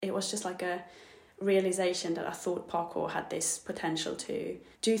it was just like a realization that I thought parkour had this potential to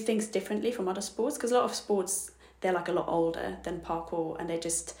do things differently from other sports, because a lot of sports, they're like a lot older than parkour, and they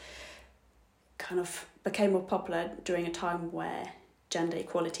just kind of became more popular during a time where gender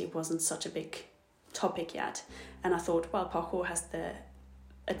equality wasn't such a big topic yet. And I thought, well, parkour has the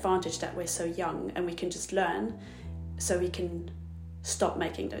advantage that we're so young and we can just learn, so we can stop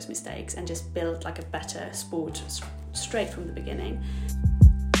making those mistakes and just build like a better sport straight from the beginning.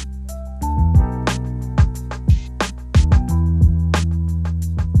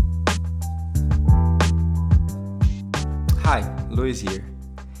 Hi, Luis here.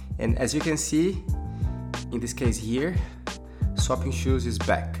 And as you can see, in this case here, Swapping Shoes is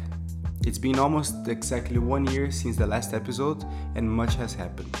back. It's been almost exactly 1 year since the last episode, and much has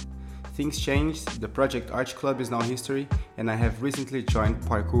happened. Things changed, the Project Arch Club is now history, and I have recently joined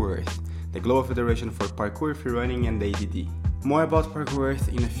Parkour Earth, the Global Federation for Parkour, Free Running and ADD. More about Parkour Earth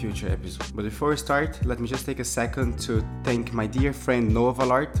in a future episode. But before we start, let me just take a second to thank my dear friend Noah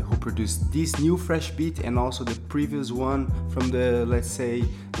Valart, who produced this new fresh beat and also the previous one from the, let's say,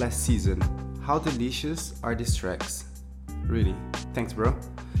 last season. How delicious are these tracks? Really, thanks bro.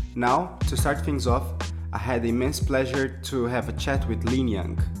 Now, to start things off, I had the immense pleasure to have a chat with Lynn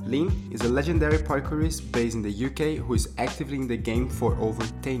Jung. Lynn is a legendary parkourist based in the UK who is actively in the game for over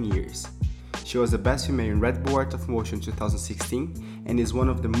 10 years. She was the best female in Red Bull Art of Motion 2016 and is one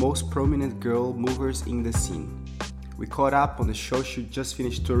of the most prominent girl movers in the scene. We caught up on the show she just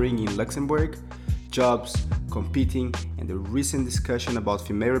finished touring in Luxembourg, jobs, competing, and the recent discussion about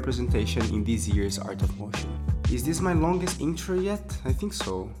female representation in this year's Art of Motion. Is this my longest intro yet? I think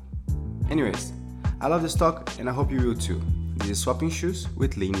so. Anyways, I love this talk and I hope you will too. This is Swapping Shoes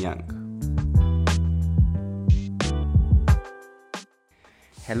with Lynn Jung.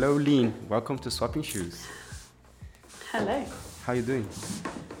 Hello Lynn, welcome to Swapping Shoes. Hello. How you doing?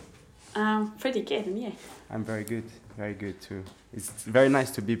 Pretty good, and you? I'm very good too. It's very nice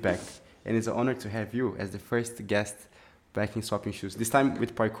to be back, and it's an honor to have you as the first guest back in Swapping Shoes. This time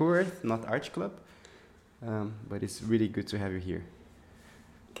with Parkour Earth, not Arch Club, but it's really good to have you here.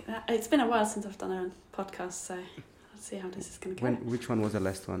 It's been a while since I've done a podcast, so let's see how this is going to go. Which one was the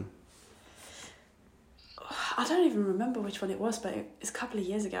last one? I don't even remember which one it was, but it's a couple of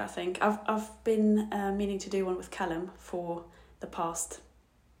years ago, I think. I've been meaning to do one with Callum for the past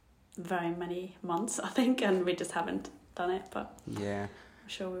very many months, I think, and we just haven't done it, but yeah, I'm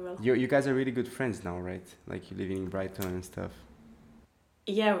sure we will. You guys are really good friends now, right? Like you're living in Brighton and stuff.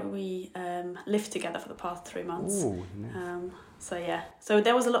 Yeah, we lived together for the past 3 months. Oh, nice. So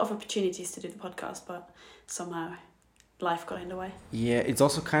there was a lot of opportunities to do the podcast, but somehow life got in the way. Yeah, it's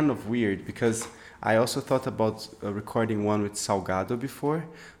also kind of weird because I also thought about recording one with Salgado before,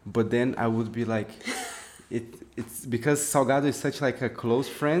 but then I would be like, it's because Salgado is such like a close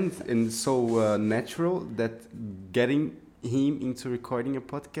friend and so natural that getting him into recording a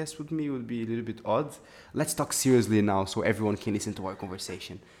podcast with me would be a little bit odd. Let's talk seriously now so everyone can listen to our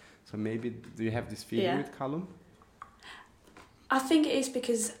conversation. So maybe, do you have this feeling with Callum? I think it is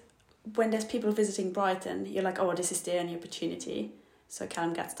because when there's people visiting Brighton, you're like, oh, this is the only opportunity. So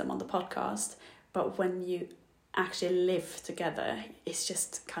Callum gets them on the podcast. But when you actually live together, it's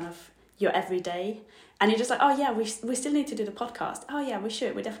just kind of your everyday. And you're just like, oh yeah, we still need to do the podcast. Oh yeah, we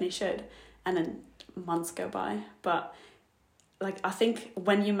definitely should. And then months go by. But like, I think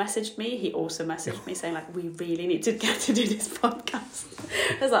when you messaged me, he also messaged me saying like, we really need to get to do this podcast.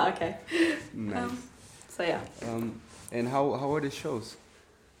 I was like, okay. Nice. So yeah. And how are the shows?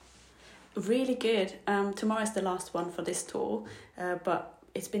 Really good. Tomorrow's the last one for this tour, but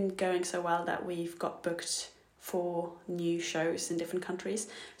it's been going so well that we've got booked for new shows in different countries.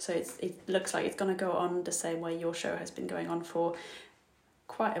 So it looks like it's going to go on the same way your show has been going on for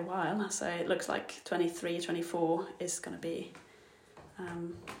quite a while. So it looks like 23, 24 is going to be,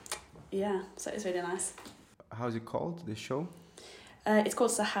 so it's really nice. How's it called, the show? It's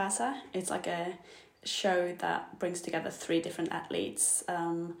called Sahasa. It's like a show that brings together 3 different athletes,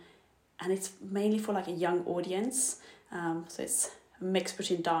 and it's mainly for like a young audience. So it's a mix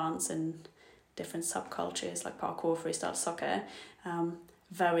between dance and different subcultures like parkour, freestyle, soccer.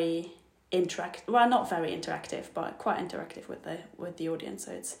 Very interactive. Well, not very interactive, but quite interactive with the audience.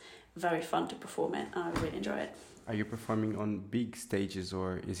 So it's very fun to perform it. I really enjoy it. Are you performing on big stages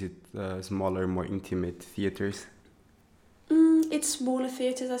or is it smaller, more intimate theaters? It's smaller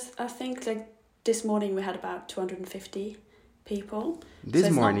theaters. I think like this morning we had about 250 people. This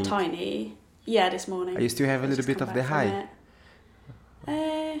morning? It's not tiny. Yeah, this morning. You still have a little bit of the high?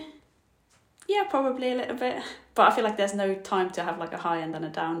 Yeah, probably a little bit. But I feel like there's no time to have like a high and then a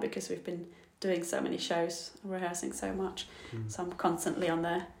down because we've been doing so many shows, rehearsing so much. So I'm constantly on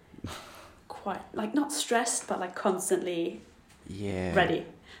there, quite like not stressed, but like constantly ready.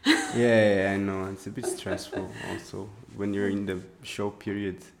 Yeah, I know. It's a bit stressful also when you're in the show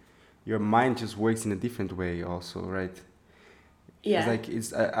period. Your mind just works in a different way also, right? Yeah.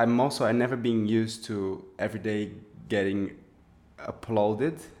 I never been used to every day getting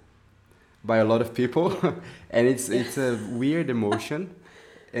applauded by a lot of people, and it's a weird emotion.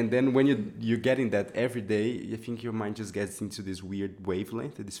 And then when you're getting that every day, I think your mind just gets into this weird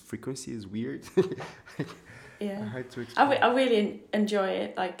wavelength. This frequency is weird. Yeah. Hard to explain. I really enjoy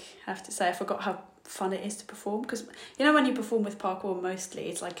it. Like, I have to say, I forgot how fun it is to perform, because you know when you perform with parkour, mostly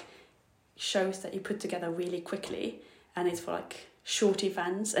it's like shows that you put together really quickly, and it's for like short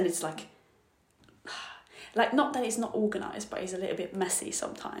events, and it's like not that it's not organized, but it's a little bit messy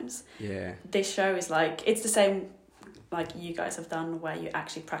sometimes. Yeah. This show is like, it's the same like you guys have done, where you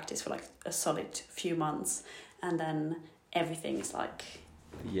actually practice for like a solid few months, and then everything is like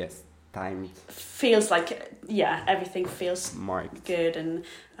timed, feels like everything feels marked, good, and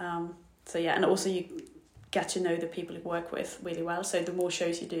so and also you get to know the people you work with really well, so the more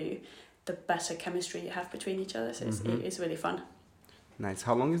shows you do, the better chemistry you have between each other, so it's really fun. Nice.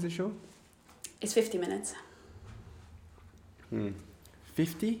 How long is the show? It's 50 minutes.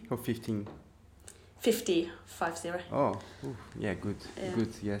 50 or 15? 50. Oh, yeah, good. Yeah.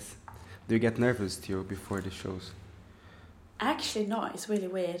 Good, yes. Do you get nervous, Theo, before the shows? Actually not, it's really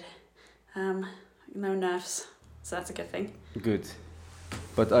weird. No nerves, so that's a good thing. Good.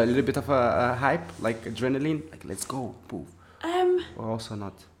 But a little bit of a hype, like adrenaline, like let's go, poof. Or also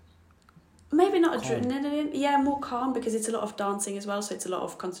not? Maybe not Calm. adrenaline, yeah, more calm, because it's a lot of dancing as well, so it's a lot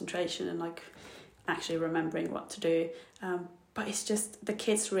of concentration and like actually remembering what to do. But it's just, the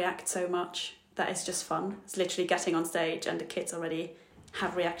kids react so much that it's just fun. It's literally getting on stage and the kids already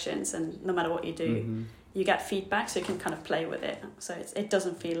have reactions, and no matter what you do, you get feedback, so you can kind of play with it. So it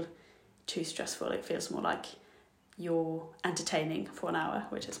doesn't feel too stressful. It feels more like you're entertaining for an hour,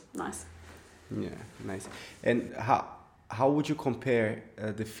 which is nice. Yeah, nice. And how would you compare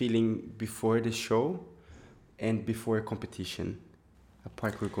the feeling before the show and before a competition, a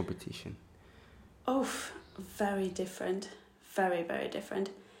parkour competition? Oh, very different. Very, very different.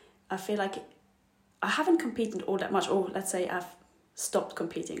 I feel like I haven't competed all that much, or let's say I've stopped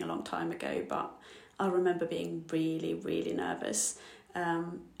competing a long time ago, but I remember being really, really nervous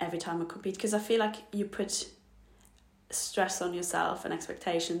every time I compete, because I feel like you put stress on yourself and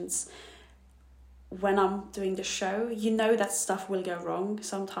expectations. When I'm doing the show, you know that stuff will go wrong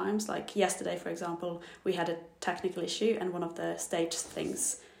sometimes. Like yesterday, for example, we had a technical issue and one of the stage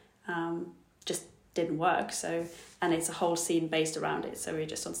things just didn't work. So, and it's a whole scene based around it. So we're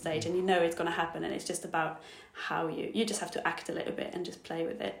just on stage and you know it's going to happen, and it's just about how you just have to act a little bit and just play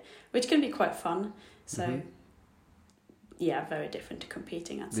with it, which can be quite fun. So yeah, very different to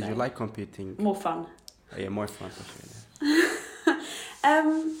competing, I'd say. Did you like competing? More fun. Oh, yeah, more fun for sure.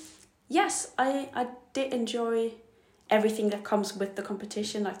 Yes, I did enjoy everything that comes with the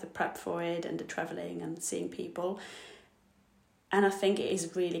competition, like the prep for it and the traveling and seeing people. And I think it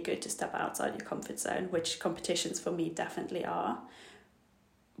is really good to step outside your comfort zone, which competitions for me definitely are.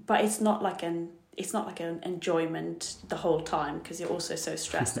 But it's not like an enjoyment the whole time, because you're also so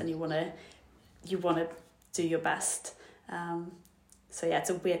stressed and you wanna do your best. So yeah, it's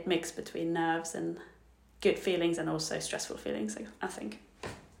a weird mix between nerves and good feelings and also stressful feelings, I think.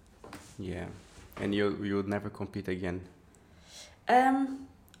 Yeah, and you would never compete again? I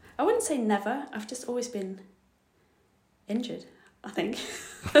wouldn't say never. I've just always been injured, I think.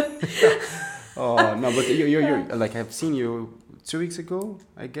 Oh no, but you're like, I've seen you 2 weeks ago,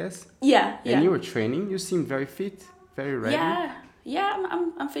 I guess. Yeah. And you were training. You seemed very fit, very ready. Yeah.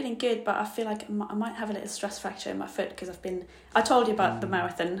 I'm feeling good, but I feel like I might have a little stress fracture in my foot, because I told you about the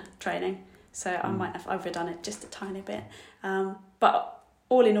marathon training, so I might have overdone it just a tiny bit. But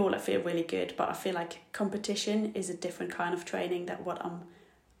all in all, I feel really good. But I feel like competition is a different kind of training than what I'm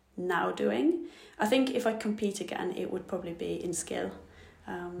now doing. I think if I compete again, it would probably be in skill,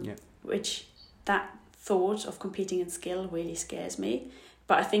 which that thought of competing in skill really scares me.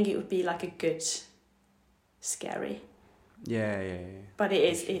 But I think it would be like a good scary. Yeah. But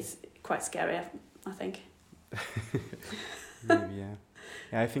it's quite scary, I think. Maybe, yeah.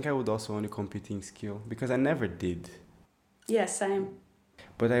 Yeah, I think I would also only compete in skill, because I never did. Yeah, same.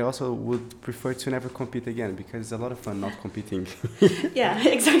 But I also would prefer to never compete again, because it's a lot of fun not competing. Yeah,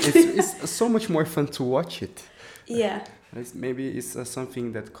 exactly. It's so much more fun to watch it. Yeah. Maybe it's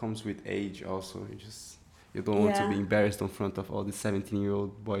something that comes with age also. You don't want to be embarrassed in front of all the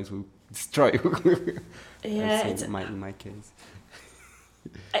 17-year-old boys who destroy you. Yeah, in my case.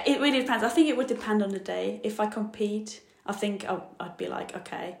 It really depends. I think it would depend on the day. If I compete, I think I'd be like,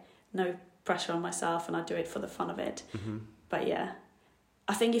 okay, no pressure on myself, and I do it for the fun of it. But yeah,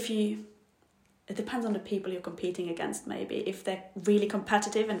 I think it depends on the people you're competing against. Maybe if they're really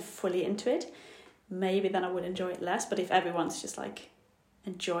competitive and fully into it, maybe then I would enjoy it less. But if everyone's just like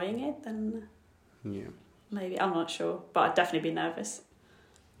enjoying it, then maybe, I'm not sure, but I'd definitely be nervous.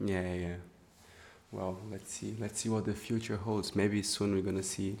 Yeah. Well, let's see what the future holds. Maybe soon we're gonna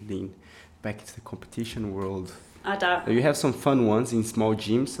see Lynn back into the competition world. I doubt. You have some fun ones in small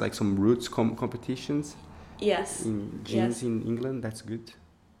gyms, like some roots competitions. Yes. In gyms in England, that's good.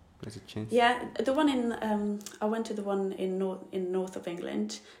 There's a chance. Yeah, the one I went to the one in north of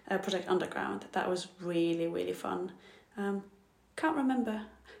England, Project Underground. That was really, really fun. Can't remember.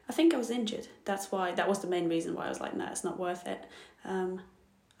 I think I was injured. That was the main reason why I was like, no, it's not worth it.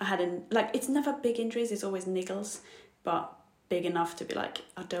 It's never big injuries, it's always niggles, but big enough to be like,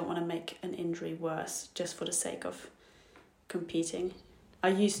 I don't want to make an injury worse just for the sake of competing. I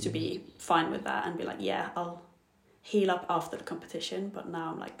used to be fine with that and be like, yeah, I'll heal up after the competition, but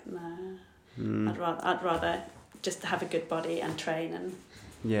now I'm like, nah. I'd rather just have a good body and train and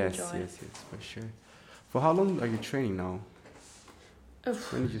enjoy. Yes, for sure. For how long are you training now?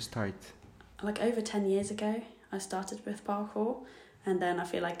 When did you start? Like over 10 years ago, I started with parkour, and then I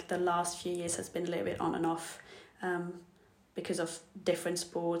feel like the last few years has been a little bit on and off because of different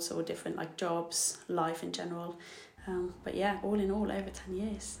sports or different like jobs, life in general. But yeah, all in all, over 10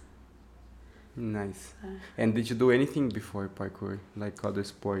 years. Nice. And did you do anything before parkour, like other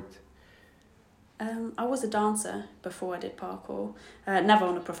sport? I was a dancer before I did parkour, never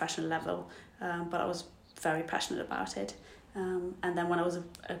on a professional level, but I was very passionate about it. And then when I was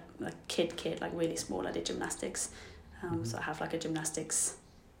a kid, like really small, I did gymnastics. So I have like a gymnastics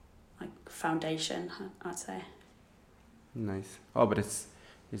like foundation, I'd say. Nice. Oh, but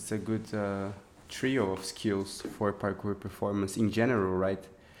it's a good trio of skills for parkour performance in general, right?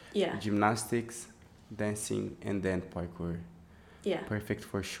 Yeah. Gymnastics, dancing, and then parkour. Yeah. Perfect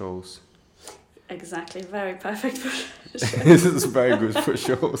for shows. Exactly. Very perfect for shows. This is very good for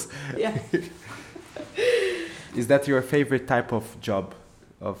shows. Yeah. Is that your favorite type of job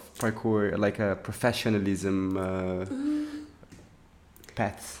of parkour, like a professionalism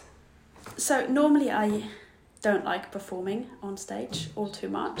path? So normally I don't like performing on stage all too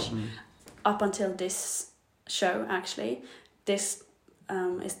much. Up until this show, actually. This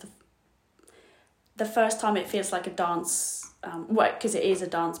is the first time it feels like a dance, because it is a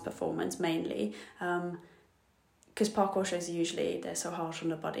dance performance mainly. Because parkour shows usually they're so harsh on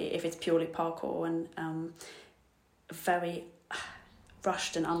the body if it's purely parkour and very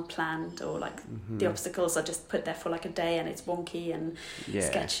rushed and unplanned, or like the obstacles are just put there for like a day and it's wonky and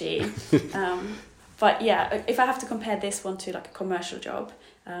sketchy. But yeah, if I have to compare this one to like a commercial job,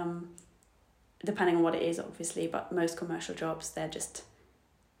 depending on what it is obviously, but most commercial jobs,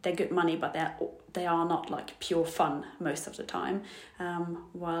 they're good money, but they are not like pure fun most of the time.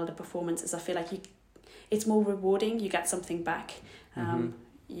 While the performances, I feel like it's more rewarding, you get something back.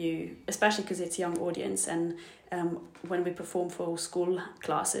 Especially because it's a young audience, and when we perform for school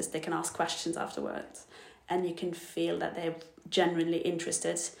classes, they can ask questions afterwards, and you can feel that they're genuinely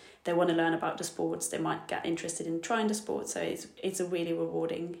interested. They want to learn about the sports. They might get interested in trying the sport. So it's a really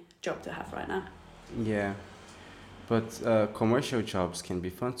rewarding job to have right now. Yeah, but commercial jobs can be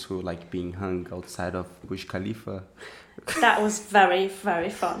fun too, like being hung outside of Burj Khalifa. That was very, very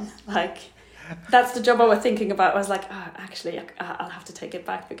fun. Like, that's the job I was thinking about. I was like, actually, I'll have to take it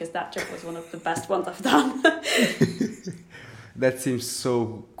back, because that job was one of the best ones I've done. That seems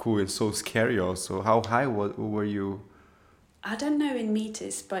so cool and so scary also. How high were you? I don't know in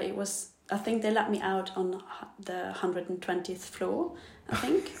meters, but I think they let me out on the 120th floor, I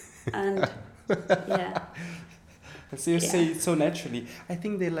think. And yeah. So you say it so naturally. I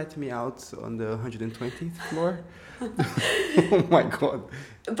think they let me out on the 120th floor. Oh my God.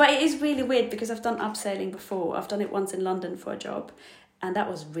 But it is really weird, because I've done abseiling before. I've done it once in London for a job, and that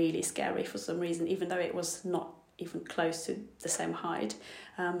was really scary for some reason, even though it was not even close to the same height.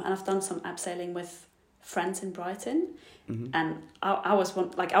 And I've done some abseiling with friends in Brighton, and I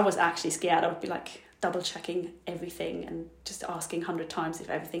was actually scared. I would be like double checking everything and just asking 100 times if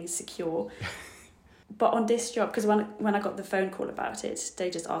everything's secure. But on this job, because when I got the phone call about it, they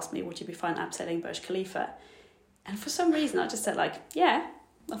just asked me, would you be fine abseiling Burj Khalifa? And for some reason I just said like, yeah,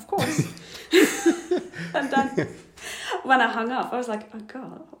 of course. And then when I hung up, I was like, oh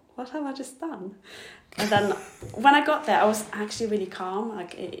God, what have I just done? And then when I got there, I was actually really calm.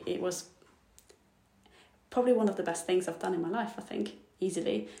 Like it was probably one of the best things I've done in my life, I think,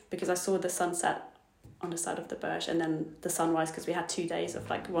 easily, because I saw the sunset on the side of the Burj, and then the sunrise, because we had 2 days of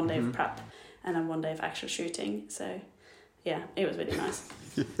like 1 day of prep and then 1 day of actual shooting. So yeah, it was really nice.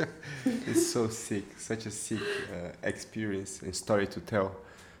 Yeah. It's so sick, such a sick experience and story to tell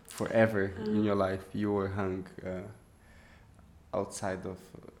forever in your life. You were hung outside of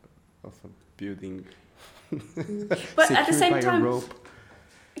a building, but at the same by a time, rope.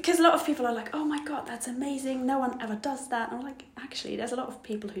 because a lot of people are like, oh my god, that's amazing, no one ever does that. And I'm like, actually, there's a lot of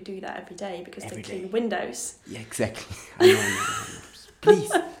people who do that every day because they clean windows. Yeah, exactly. I know.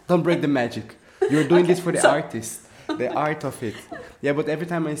 Please, don't break the magic. You're doing this for the artist, the art of it. Yeah, but every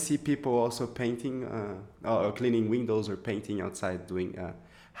time I see people also painting, or cleaning windows or painting outside, doing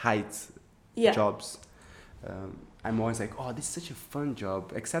height jobs, I'm always like, oh, this is such a fun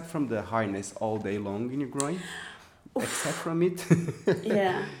job, except from the harness all day long in your groin. Except from it.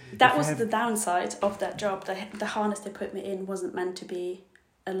 Yeah, that was the downside of that job. The harness they put me in wasn't meant to be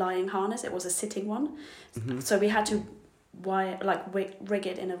a lying harness, it was a sitting one. So we had to rig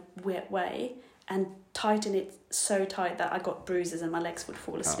it in a weird way and tighten it so tight that I got bruises and my legs would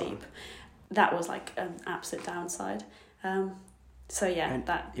fall asleep. That was like an absolute downside. So yeah, and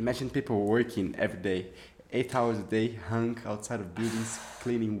that. Imagine people working every day, 8 hours a day, hung outside of buildings,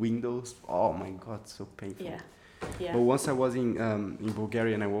 cleaning windows. Oh my god, so painful. Yeah. Yeah. But once I was in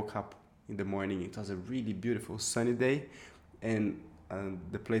Bulgaria and I woke up in the morning, it was a really beautiful sunny day, and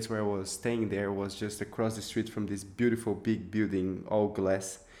the place where I was staying there was just across the street from this beautiful big building, all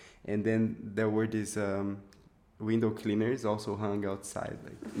glass, and then there were these window cleaners also hung outside,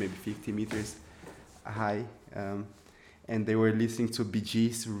 like maybe 50 meters high, and they were listening to Bee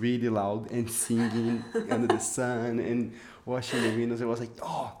Gees really loud and singing under the sun and washing the windows. I was like,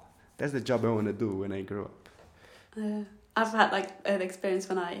 oh, that's the job I want to do when I grow up. I've had like an experience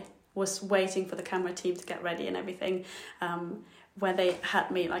when I was waiting for the camera team to get ready and everything, where they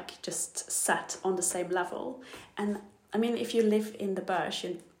had me like just sat on the same level. And I mean, if you live in the Burj,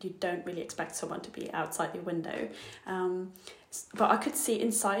 you don't really expect someone to be outside your window. But I could see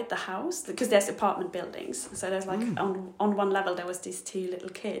inside the house, because there's apartment buildings. So there's like on one level there was these 2 little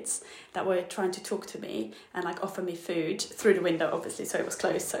kids that were trying to talk to me and like offer me food through the window, obviously, so it was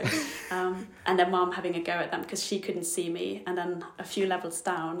closed. So and then mom having a go at them because she couldn't see me. And then a few levels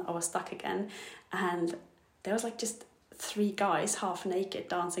down, I was stuck again, and there was like just 3 guys half naked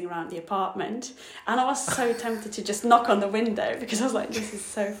dancing around the apartment, and I was so tempted to just knock on the window because I was like, this is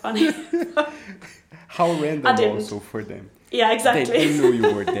so funny. How random also for them. Yeah, exactly. They knew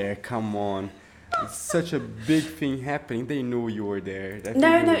you were there. Come on, it's such a big thing happening. They knew you were there.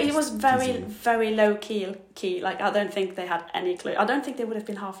 No, it was very low key. Like, I don't think they had any clue. I don't think they would have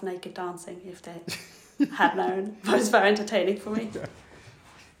been half naked dancing if they had known. But it was very entertaining for me.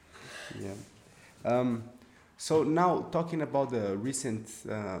 Yeah. So now talking about the recent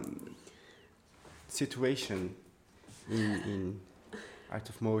situation in Art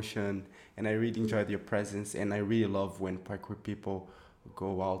of Motion, and I really enjoyed your presence, and I really love when parkour people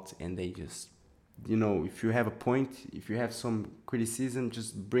go out and they just, if you have a point, if you have some criticism,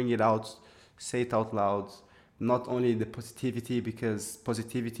 just bring it out, say it out loud. Not only the positivity, because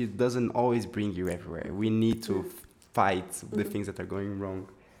positivity doesn't always bring you everywhere. We need to fight the things that are going wrong.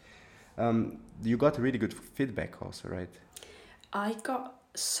 You got really good feedback also, right? I got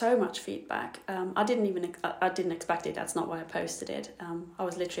so much feedback. I didn't expect it. That's not why I posted it. I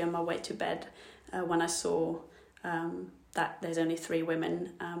was literally on my way to bed when I saw that there's only 3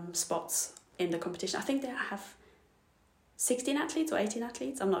 women spots in the competition. I think they have 16 athletes or 18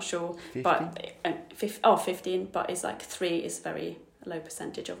 athletes. I'm not sure. 15? But 15. But it's like 3 is very low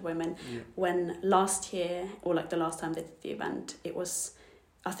percentage of women. Yeah. When last year, or like the last time they did the event, it was,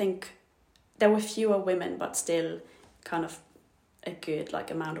 I think there were fewer women, but still kind of a good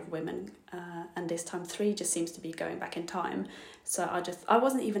like amount of women, and this time 3 just seems to be going back in time. So I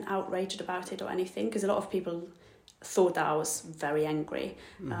wasn't even outraged about it or anything, because a lot of people thought that I was very angry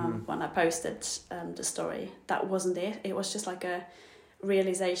when I posted the story. That wasn't it. It was just like a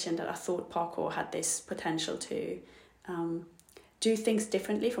realization that I thought parkour had this potential to do things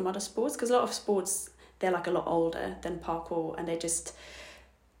differently from other sports, because a lot of sports, they're like a lot older than parkour, and they just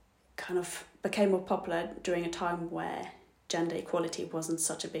kind of became more popular during a time where gender equality wasn't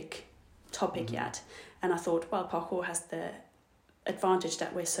such a big topic yet. And I thought, well, parkour has the advantage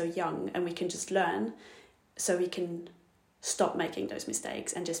that we're so young and we can just learn, so we can stop making those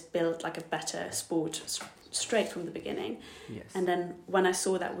mistakes and just build like a better sport straight from the beginning. Yes. And then when I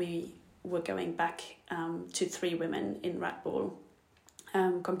saw that we were going back to 3 women in Red Bull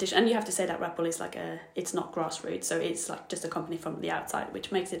competition, and you have to say that Red Bull is like it's not grassroots, so it's like just a company from the outside,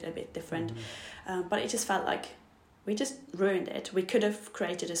 which makes it a bit different. But it just felt like we just ruined it. We could have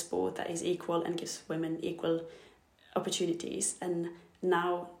created a sport that is equal and gives women equal opportunities, and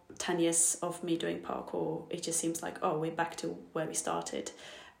now 10 years of me doing parkour, it just seems like, oh, we're back to where we started.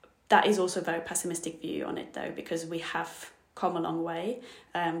 That is also a very pessimistic view on it though, because we have come a long way.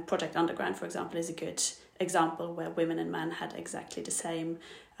 Project Underground, for example, is a good example where women and men had exactly the same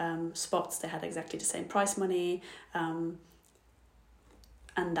spots, they had exactly the same prize money, and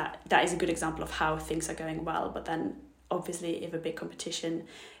that is a good example of how things are going well. But then obviously if a big competition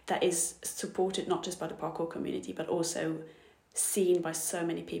that is supported not just by the parkour community but also seen by so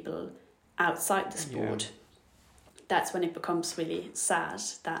many people outside the sport, that's when it becomes really sad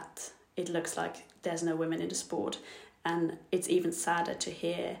that it looks like there's no women in the sport. And it's even sadder to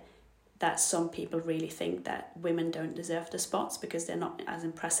hear that some people really think that women don't deserve the spots because they're not as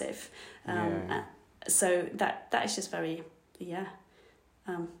impressive. So that is just very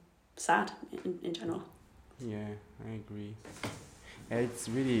sad in general. Yeah, I agree. It's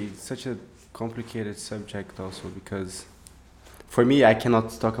really such a complicated subject also, because for me I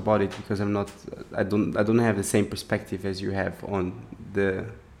cannot talk about it because I don't have the same perspective as you have on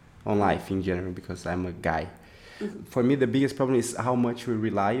life in general, because I'm a guy. Mm-hmm. For me the biggest problem is how much we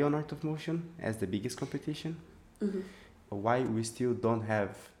rely on Art of Motion as the biggest competition. Mm-hmm. Why we still don't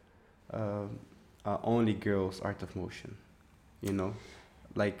have only girls Art of Motion, you know,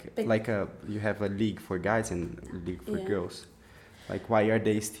 you have a league for guys and a league for girls. Like why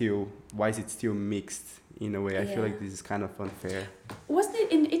is it still mixed in a way? I feel like this is kind of unfair. Wasn't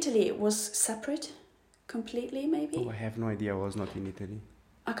it in Italy it was separate completely maybe? Oh, I have no idea. I was not in Italy.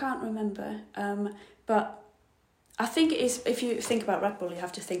 I can't remember. But I think if you think about Red Bull, you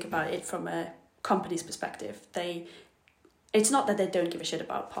have to think about it from a company's perspective. It's not that they don't give a shit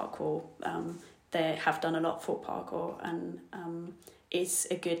about parkour. They have done a lot for parkour, and it's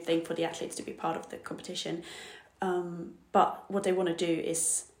a good thing for the athletes to be part of the competition. But what they want to do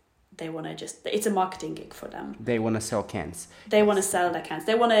is it's a marketing gig for them. They want to sell cans. They want to sell their cans.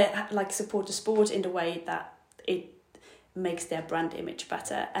 They want to support the sport in the way that it makes their brand image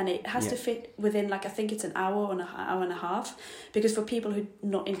better, and it has to fit within I think it's an hour and a half, because for people who are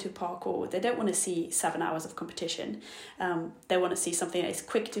not into parkour, they don't want to see 7 hours of competition. They want to see something that is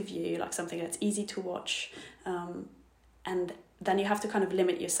quick to view, like something that's easy to watch, and then you have to kind of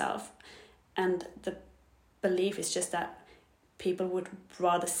limit yourself. And the belief is just that people would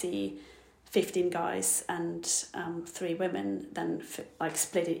rather see 15 guys and 3 women than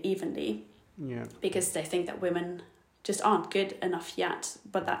split it evenly, because they think that women just aren't good enough yet.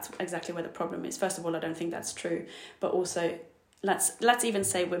 But that's exactly where the problem is. First of all, I don't think that's true, but also let's even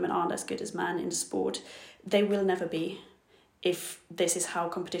say women aren't as good as men in sport. They will never be, if this is how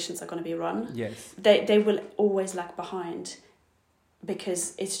competitions are going to be run. Yes, they will always lag behind,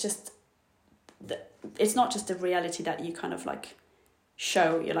 because it's just it's not just a reality that you kind of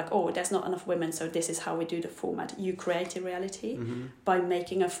show. You're like, oh, there's not enough women, so this is how we do the format. You create a reality by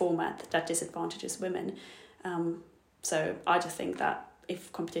making a format that disadvantages women. So I just think that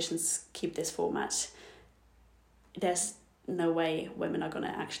if competitions keep this format, there's no way women are going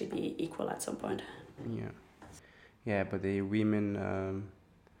to actually be equal at some point. Yeah, but the women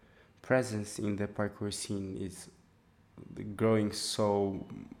presence in the parkour scene is growing so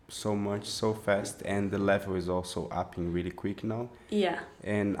much, so fast, and the level is also upping really quick now. Yeah.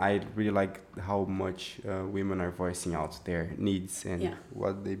 And I really like how much women are voicing out their needs and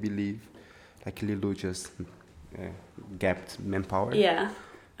what they believe. Like Lilu just gapped manpower. Yeah,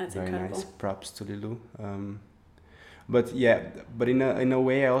 that's very incredible. Nice. Props to Lilu. But in a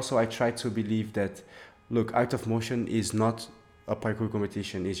way, I try to believe that, look, Art of Motion is not a parkour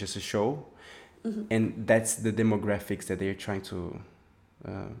competition. It's just a show. Mm-hmm. And that's the demographics that they're trying to,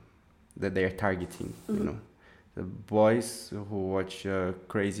 that they're targeting. Mm-hmm. You know, the boys who watch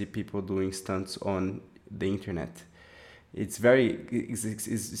crazy people doing stunts on the internet. It's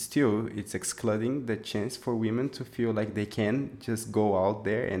excluding the chance for women to feel like they can just go out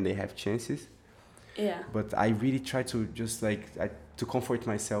there and they have chances. Yeah. But I really try to just to comfort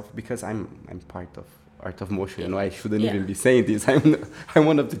myself, because I'm part of Art of Motion. You know, I shouldn't even be saying this. I'm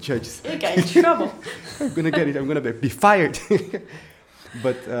one of the judges. You're getting in trouble. I'm gonna be fired.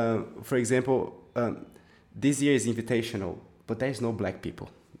 But for example, this year is invitational, but there is no black people.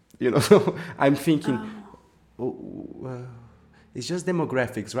 You know, so I'm thinking, it's just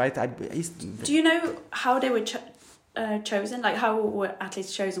demographics, right? Do you know how they were chosen? Like, how were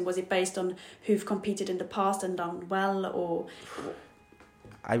athletes chosen? Was it based on who've competed in the past and done well, or?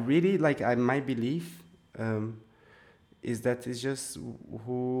 I really my belief is that it's just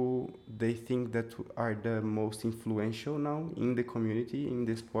who they think that are the most influential now in the community, in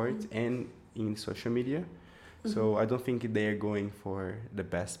the sport, and in social media. So I don't think they are going for the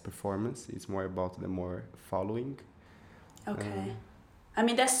best performance. It's more about the more following. Okay. I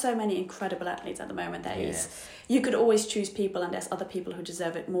mean, there's so many incredible athletes at the moment. Yes. You could always choose people, and there's other people who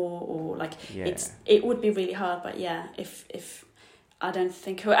deserve it more, or like Yeah. it would be really hard. But yeah, if I don't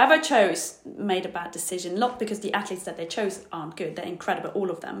think whoever chose made a bad decision, not because the athletes that they chose aren't good. They're incredible,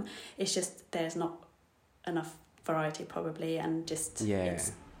 all of them. It's just there's not enough variety probably, and just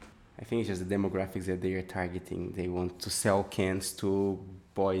I think it's just the demographics that they are targeting. They want to sell cans to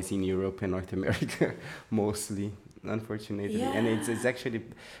boys in Europe and North America mostly, unfortunately. Yeah. And it's actually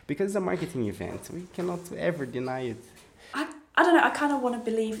because it's a marketing event. We cannot ever deny it. I don't know. I kind of want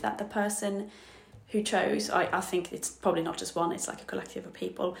to believe that the person who chose, I think it's probably not just one, it's like a collective of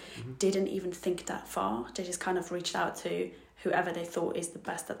people, didn't even think that far. They just kind of reached out to whoever they thought is the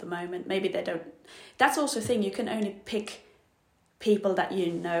best at the moment. Maybe they don't. That's also a thing. You can only pick people that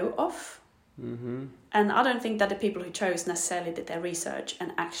you know of. And I don't think that the people who chose necessarily did their research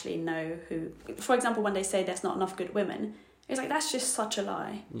and actually know who. For example, when they say there's not enough good women, it's like, that's just such a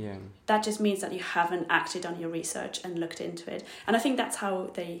lie. Yeah. That just means that you haven't actually done your research and looked into it. And I think that's how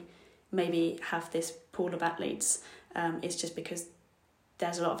they maybe have this pool of athletes. It's just because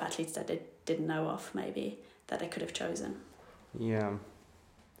there's a lot of athletes that they didn't know of, maybe, that they could have chosen. Yeah.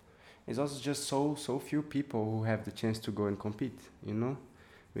 It's also just so few people who have the chance to go and compete, you know?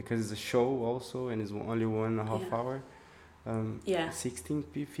 Because it's a show also, and it's only 1.5 hour. 16,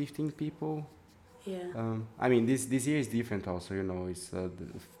 15 people. Yeah. I mean, this year is different also, you know. It's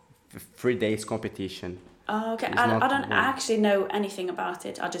 3 days competition. Oh, okay. I don't actually know anything about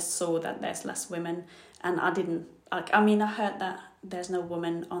it. I just saw that there's less women, and I didn't. I mean, I heard that there's no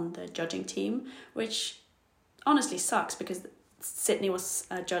woman on the judging team, which honestly sucks because Sydney was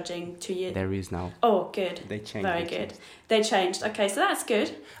judging 2 years. There is now. Oh, good. They changed. Very good. They changed. Okay, so that's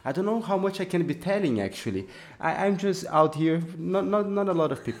good. I don't know how much I can be telling actually. I'm just out here. Not a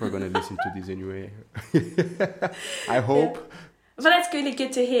lot of people are gonna listen to this anyway. I hope. Yeah. But that's really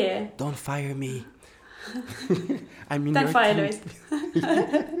good to hear. Don't fire me. I mean, don't fire Louise.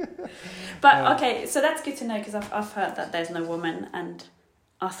 But okay, so that's good to know because I've heard that there's no woman, and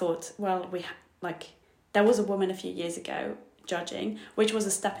I thought, well, there was a woman a few years ago judging, which was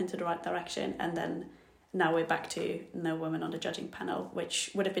a step into the right direction, and then now we're back to no woman on the judging panel,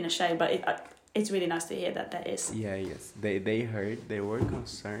 which would have been a shame, but it's really nice to hear that there is. Yeah, yes. They heard, they were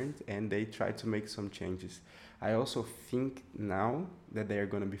concerned, and they tried to make some changes. I also think now that there are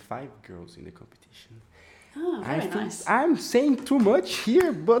going to be 5 girls in the competition. Oh, very nice. I'm saying too much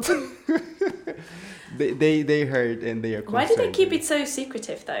here, but they heard and they are concerned. Why did they keep it so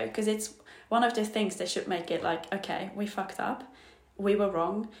secretive though? Because it's one of the things they should make it like, okay, we fucked up, we were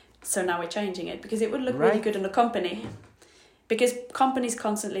wrong, so now we're changing it, because it would look really good in a company. Because companies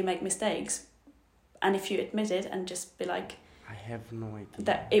constantly make mistakes, and if you admit it and just be like, I have no idea.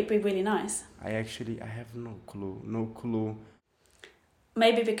 That it'd be really nice. I have no clue.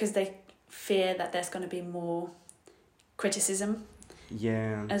 Maybe because they fear that there's going to be more criticism.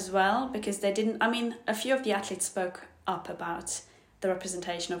 Yeah. As well, because they didn't. I mean, a few of the athletes spoke up about the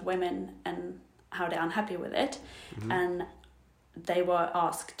representation of women and how they're unhappy with it, and they were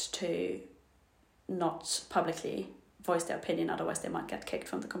asked to not publicly voice their opinion, otherwise they might get kicked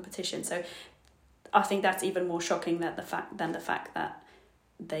from the competition. So I think that's even more shocking than the fact that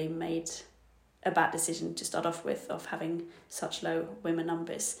they made a bad decision to start off with of having such low women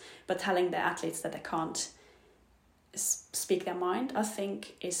numbers, but telling their athletes that they can't speak their mind, I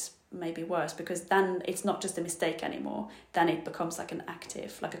think is maybe worse, because then it's not just a mistake anymore, then it becomes like an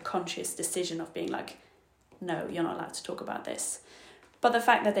active, like a conscious decision of being like, no, you're not allowed to talk about this. But the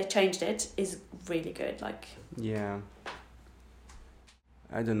fact that they changed it is really good. Like, yeah,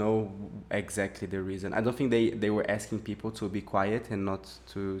 I don't know exactly the reason. I don't think they were asking people to be quiet and not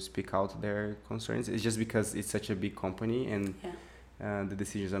to speak out their concerns. It's just because it's such a big company, and the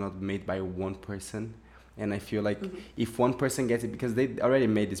decisions are not made by one person. And I feel like if one person gets it, because they already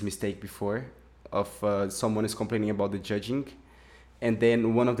made this mistake before of someone is complaining about the judging, and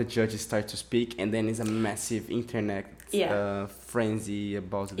then one of the judges starts to speak, and then it's a massive internet frenzy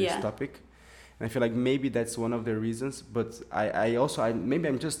about this topic. And I feel like maybe that's one of the reasons, but I also maybe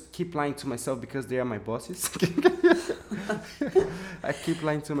I'm just keep lying to myself because they are my bosses. I keep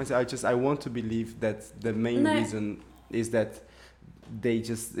lying to myself. I want to believe that the main reason is that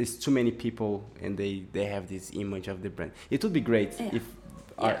it's too many people and they have this image of the brand. It would be great if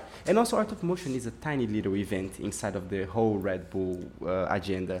and also Art of Motion is a tiny little event inside of the whole Red Bull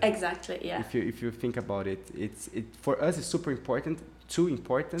agenda. Exactly, yeah. If you think about it, it for us it's super important, too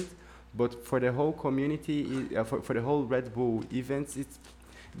important, but for the whole community, for the whole Red Bull events,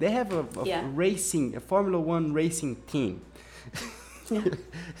 They have a racing, a Formula One racing team.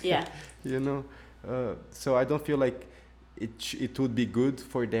 Yeah. You know, so I don't feel like it would be good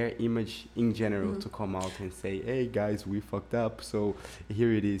for their image in general to come out and say, hey guys, we fucked up, so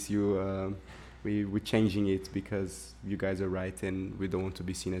here it is, we're changing it because you guys are right and we don't want to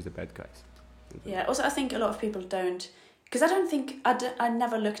be seen as the bad guys. Yeah, also I think a lot of people don't, because I don't think, I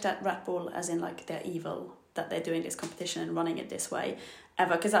never looked at Red Bull as in like they're evil, that they're doing this competition and running it this way,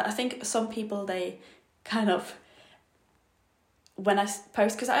 ever, because I think some people, they kind of, when I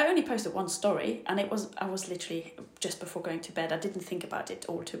post, because I only posted one story and I was literally just before going to bed, I didn't think about it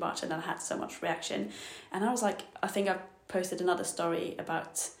all too much and then I had so much reaction and I was like, I think I posted another story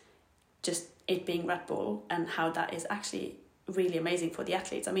about just it being Red Bull and how that is actually really amazing for the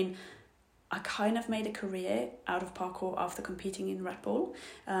athletes. I mean, I kind of made a career out of parkour after competing in Red Bull,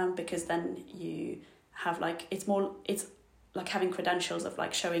 because then you have like, it's like having credentials of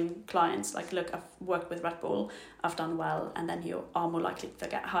like showing clients like, look, I've worked with Red Bull, I've done well, and then you are more likely to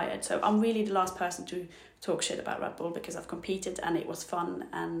get hired. So I'm really the last person to talk shit about Red Bull because I've competed and it was fun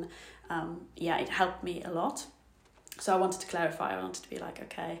and it helped me a lot. So I wanted to clarify, I wanted to be like,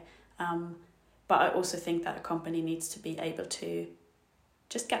 okay, but I also think that a company needs to be able to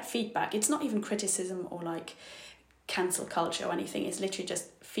just get feedback. It's not even criticism or like cancel culture or anything, it's literally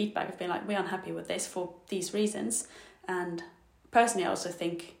just feedback of being like, we're unhappy with this for these reasons. And personally, I also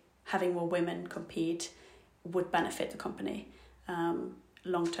think having more women compete would benefit the company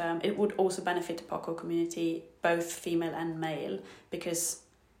long term. It would also benefit the parkour community, both female and male, because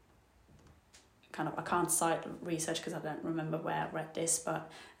I can't cite research because I don't remember where I read this, but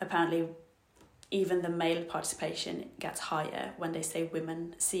apparently even the male participation gets higher when they see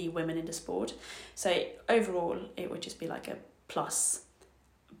women in the sport. So overall, it would just be like a plus.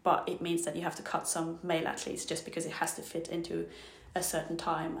 But it means that you have to cut some male athletes just because it has to fit into a certain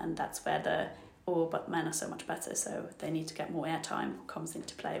time, and that's where but men are so much better, so they need to get more airtime comes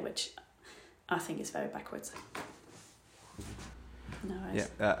into play, which I think is very backwards. No worries.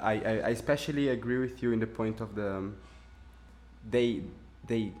 Yeah, I especially agree with you in the point of they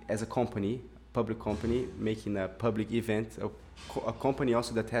as a company, public company, making a public event, a company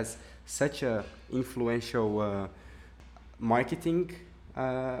also that has such a influential marketing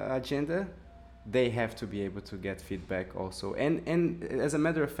agenda, they have to be able to get feedback also. And as a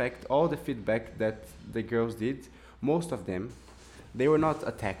matter of fact, all the feedback that the girls did, most of them, they were not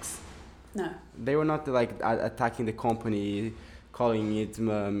attacks. No. They were not like attacking the company, calling it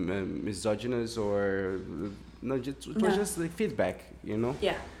misogynist or no, it was just like feedback, you know?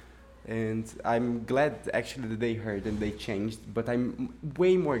 Yeah. And I'm glad actually that they heard and they changed, but I'm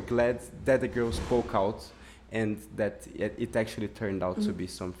way more glad that the girls spoke out and that it actually turned out to be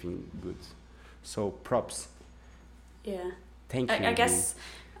something good. So props. Yeah. Thank you. I guess.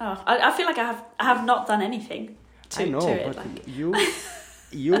 I feel like I have not done anything to it. But like.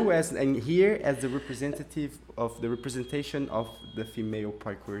 you as the representative of the representation of the female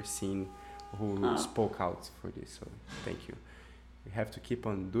parkour scene who spoke out for this. So thank you. We have to keep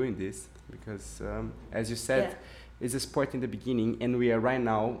on doing this because, as you said, it's a sport in the beginning, and we are right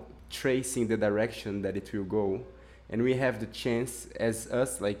now tracing the direction that it will go, and we have the chance as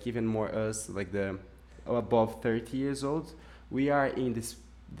us, like even more us, like the above 30 years old, we are in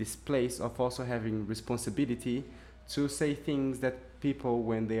this place of also having responsibility to say things that people,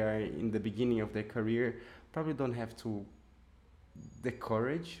 when they are in the beginning of their career, probably don't have the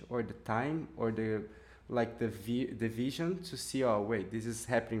courage or the time or the vision to see, oh wait, this is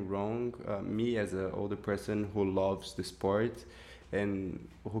happening wrong. Me as an older person who loves the sport and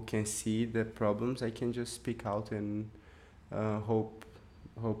who can see the problems, I can just speak out and hope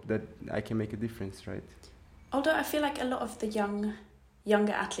that I can make a difference, right? Although I feel like a lot of the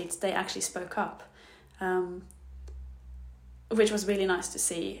younger athletes, they actually spoke up, which was really nice to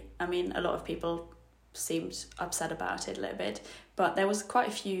see. I mean, a lot of people seemed upset about it a little bit, but there was quite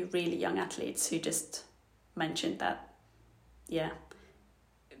a few really young athletes who just mentioned that,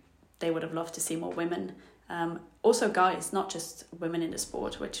 they would have loved to see more women. Also guys, not just women in the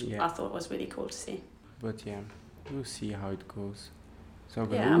sport, which I thought was really cool to see. But we'll see how it goes. So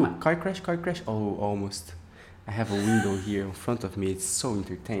car crash. Oh, almost. I have a window here in front of me. It's so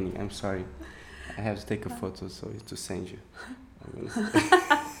entertaining. I'm sorry. I have to take a photo to send you.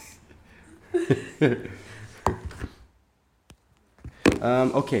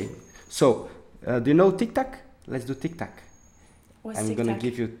 Okay, so do you know tic-tac? Let's do tic-tac. What's I'm tic-tac? gonna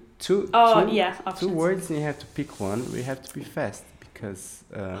give you two options. words and you have to pick one. We have to be fast because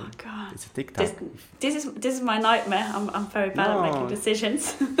Oh God. it's a TikTok. This is my nightmare. I'm very bad at making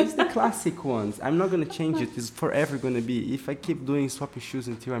decisions. It's the classic ones. I'm not gonna change it. It's forever gonna be. If I keep doing swapping shoes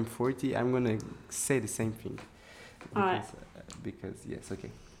until I'm 40, I'm gonna say the same thing. All right. Because yes,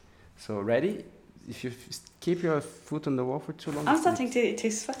 okay. So ready? If you keep your foot on the wall for too long, I'm starting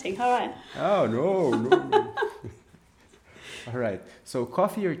to sweating. All right. Oh no. All right. So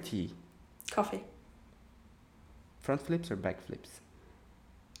coffee or tea? Coffee. Front flips or back flips?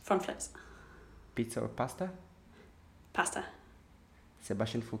 Front flips. Pizza or pasta? Pasta.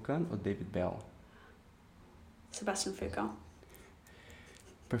 Sebastian Foucan or David Bell? Sebastian Foucan.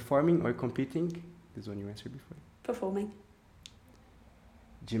 Performing or competing? This one you answered before. Performing.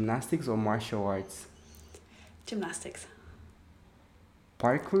 Gymnastics or martial arts? Gymnastics.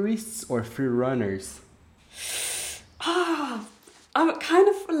 Parkourists or free runners? Oh, I kind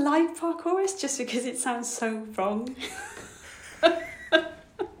of like parkourists just because it sounds so wrong.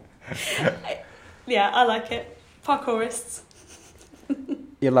 I like it. Parkourists.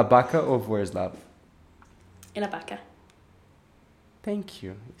 Ilabaka or Vorslav? Ilabaka. Thank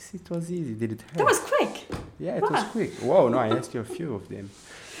you. It was easy. Did it hurt? That was quick. Yeah, it was quick. Whoa, no, I asked you a few of them.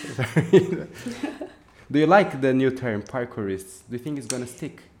 Do you like the new term, parkourists? Do you think it's going to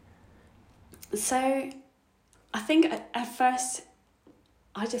stick? So, I think at first,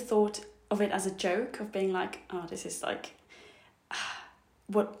 I just thought of it as a joke of being like, oh, this is like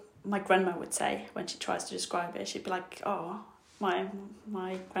what my grandma would say when she tries to describe it. She'd be like, oh, my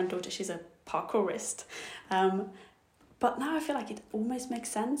granddaughter, she's a parkourist. But now I feel like it almost makes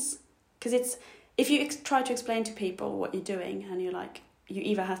sense. Because it's, if you try to explain to people what you're doing and you're like, you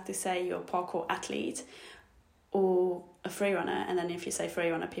either have to say you're a parkour athlete or a free runner, and then if you say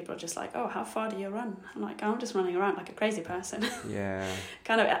free runner, people are just like, oh, how far do you run? I'm like, I'm just running around like a crazy person. Yeah.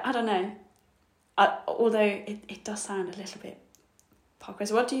 Kind of, I don't know. Although it does sound a little bit parkour.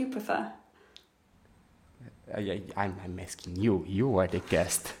 So what do you prefer? I'm asking you. You are the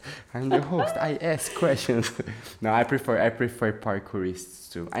guest. I'm the host. I ask questions. No, I prefer parkourists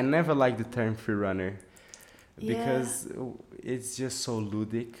too. I never liked the term free runner because it's just so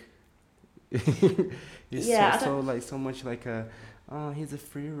ludic. It's so much like a, oh, he's a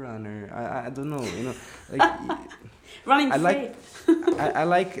free runner. I don't know, you know, like running free. I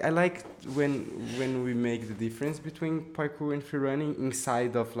like when we make the difference between parkour and free running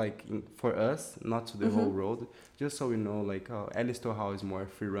inside of for us, not to the whole road, just so we know Alice Tohau is more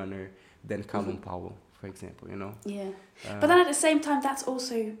free runner than Calum Powell, for example, you know. Yeah, but then at the same time, that's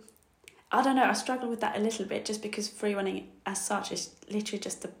also, I don't know, I struggle with that a little bit just because free running as such is literally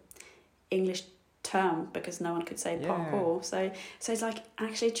just the English term because no one could say parkour, so it's like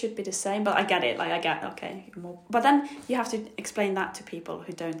actually it should be the same, but I get it, okay more, but then you have to explain that to people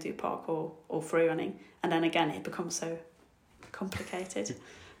who don't do parkour or free running, and then again it becomes so complicated.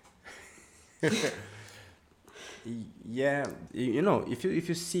 Yeah, you know, if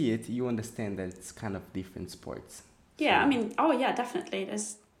you see it, you understand that it's kind of different sports. Yeah, so. I mean, definitely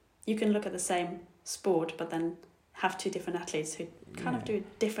you can look at the same sport but then have two different athletes who kind of do a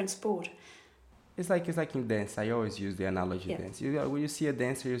different sport. It's like in dance. I always use the analogy dance. When you see a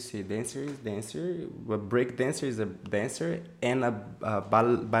dancer, you see a dancer is dancer. A break dancer is a dancer, and a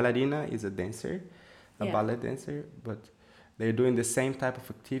ballerina is a dancer, a ballet dancer. But they're doing the same type of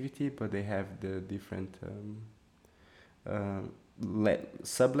activity, but they have the different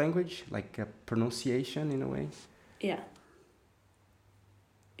sub-language, like a pronunciation in a way. Yeah.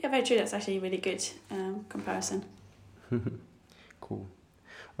 Yeah, very true. That's actually a really good comparison. Cool.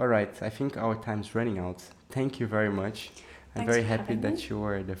 All right, I think our time's running out. Thank you very much. I'm very happy that you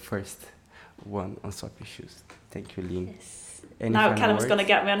were the first one on Swapping Shoes. Thank you, Lynn. Yes. Now Callum's going to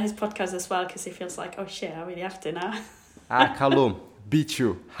get me on his podcast as well because he feels like, oh shit, I really have to now. Callum, beat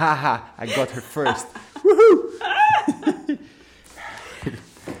you. Haha, I got her first. Woohoo!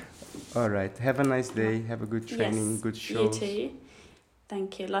 All right, have a nice day. Have a good training, good shows. You too.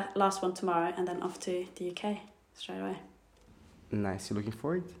 Thank you. Last one tomorrow and then off to the UK straight away. Nice. You looking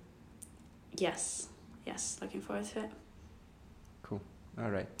forward? Yes, looking forward to it. Cool. All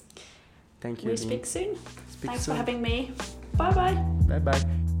right. Thank you. We'll speak soon. Thanks soon. for having me. Bye-bye. Bye-bye.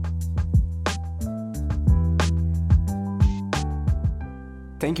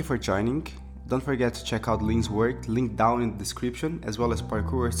 Thank you for joining. Don't forget to check out Lynn's work, linked down in the description, as well as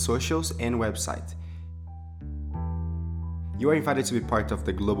Parkour's socials and website. You are invited to be part of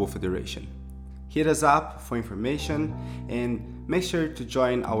the Global Federation. Hit us up for information and make sure to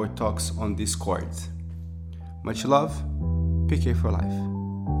join our talks on Discord. Much love, PK for life.